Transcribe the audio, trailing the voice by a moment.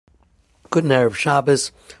Good Erev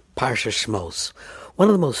Shabbos, Parsha Shmos. One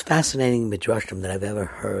of the most fascinating midrashim that I've ever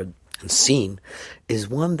heard and seen is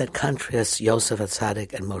one that contrasts Yosef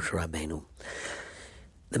HaTzadik and Moshe Rabbeinu.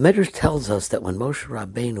 The midrash tells us that when Moshe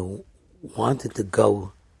Rabbeinu wanted to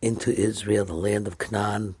go into Israel, the land of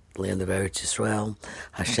Canaan, the land of Eretz Yisrael,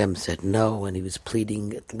 Hashem said no, and he was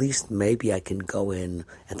pleading, at least maybe I can go in,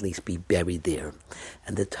 at least be buried there.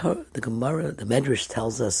 And the Gemara, the Medrash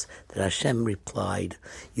tells us that Hashem replied,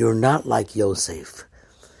 you're not like Yosef.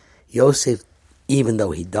 Yosef, even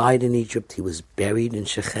though he died in Egypt, he was buried in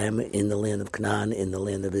Shechem, in the land of Canaan, in the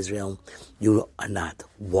land of Israel. You are not.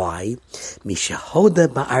 Why? Mishahoda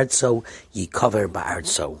ba'artso, yikover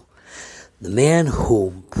ba'artso. The man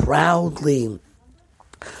who proudly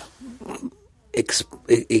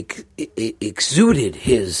exuded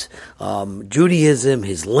his Judaism,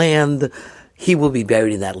 his land, he will be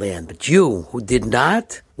buried in that land. But you, who did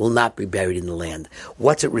not, will not be buried in the land.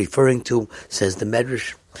 What's it referring to, says the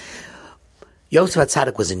Medrash? Yosef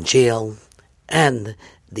HaTzadik was in jail, and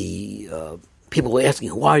the people were asking,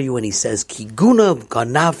 who are you? And he says, Kiguna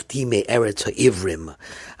ganavti me'eretz ha'ivrim.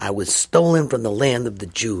 I was stolen from the land of the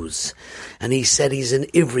Jews. And he said he's an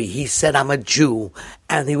Ivri. He said, I'm a Jew.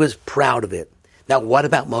 And he was proud of it. Now, what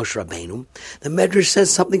about Moshe Rabbeinu? The Medrash says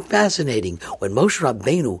something fascinating. When Moshe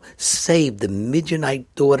Rabbeinu saved the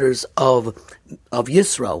Midianite daughters of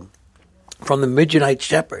Yisro from the Midianite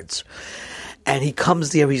shepherds, and he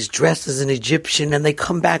comes there, he's dressed as an Egyptian, and they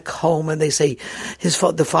come back home, and they say,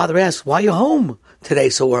 the father asks, why are you home today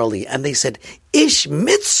so early? And they said, Ish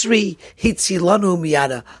Mitzri hitzilanu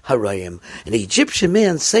miyada harayim. An Egyptian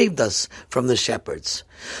man saved us from the shepherds.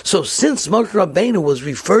 So since Moshe Rabbeinu was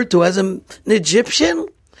referred to as an Egyptian,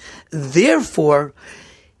 therefore,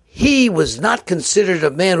 he was not considered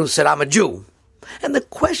a man who said, I'm a Jew. And the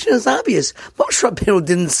question is obvious. Moshe Rabbeinu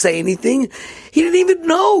didn't say anything. He didn't even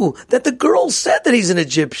know that the girl said that he's an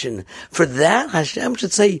Egyptian. For that, Hashem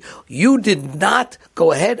should say, you did not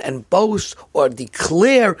go ahead and boast or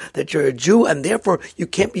declare that you're a Jew, and therefore you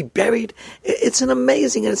can't be buried. It's an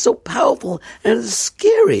amazing, and it's so powerful, and it's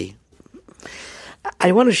scary.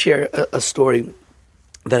 I want to share a story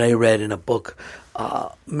that I read in a book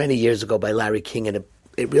many years ago by Larry King, and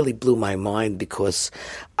it really blew my mind because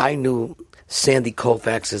I knew Sandy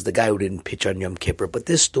Koufax is the guy who didn't pitch on Yom Kippur, but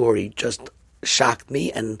this story just shocked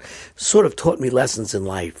me and sort of taught me lessons in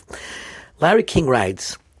life. Larry King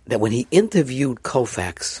writes that when he interviewed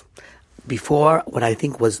Koufax before what I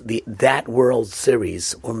think was that World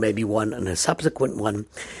Series, or maybe one and a subsequent one,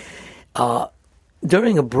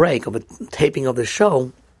 during a break of a taping of the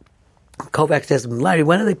show, Koufax asked him, Larry,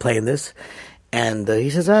 when are they playing this? And he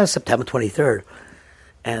says, September 23rd.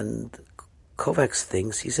 And Koufax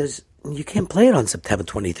thinks, he says, you can't play it on September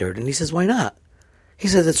 23rd. And he says, why not? He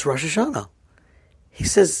says, it's Rosh Hashanah. He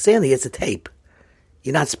says, Sandy, it's a tape.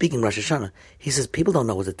 You're not speaking Rosh Hashanah. He says, people don't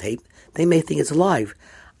know it's a tape. They may think it's live.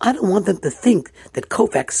 I don't want them to think that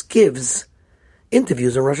Koufax gives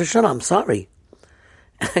interviews on Rosh Hashanah. I'm sorry.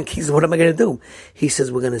 And he says, what am I going to do? He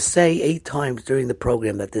says, we're going to say 8 times during the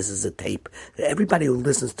program that this is a tape. Everybody who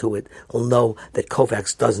listens to it will know that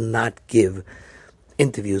Koufax does not give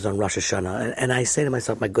interviews on Rosh Hashanah. And I say to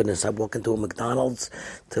myself, my goodness, I walk into a McDonald's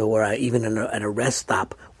even at a rest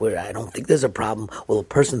stop where I don't think there's a problem. Will a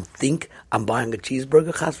person think I'm buying a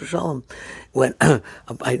cheeseburger, chas v'shalom? When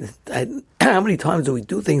how many times do we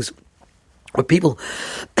do things where people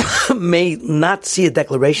may not see a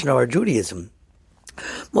declaration of our Judaism?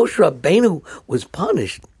 Moshe Rabbeinu was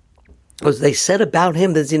punished because they said about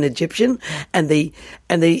him that he's an Egyptian, and he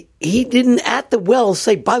didn't at the well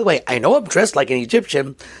say, by the way, I know I'm dressed like an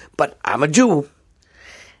Egyptian, but I'm a Jew.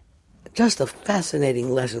 Just a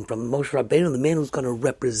fascinating lesson from Moshe Rabbeinu, the man who's going to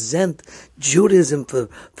represent Judaism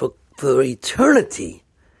for eternity.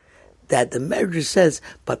 That the Medrash says,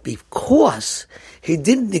 but because he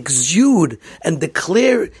didn't exude and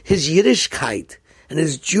declare his Yiddishkeit and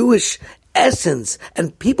his Jewish essence,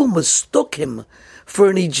 and people mistook him for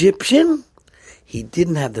an Egyptian, he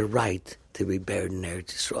didn't have the right to be buried in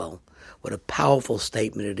Eretz Yisrael. What a powerful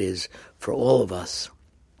statement it is for all of us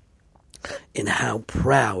in how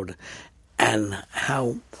proud and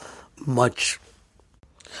how much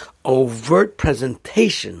overt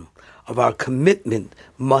presentation of our commitment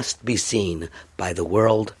must be seen by the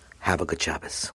world. Have a good Shabbos.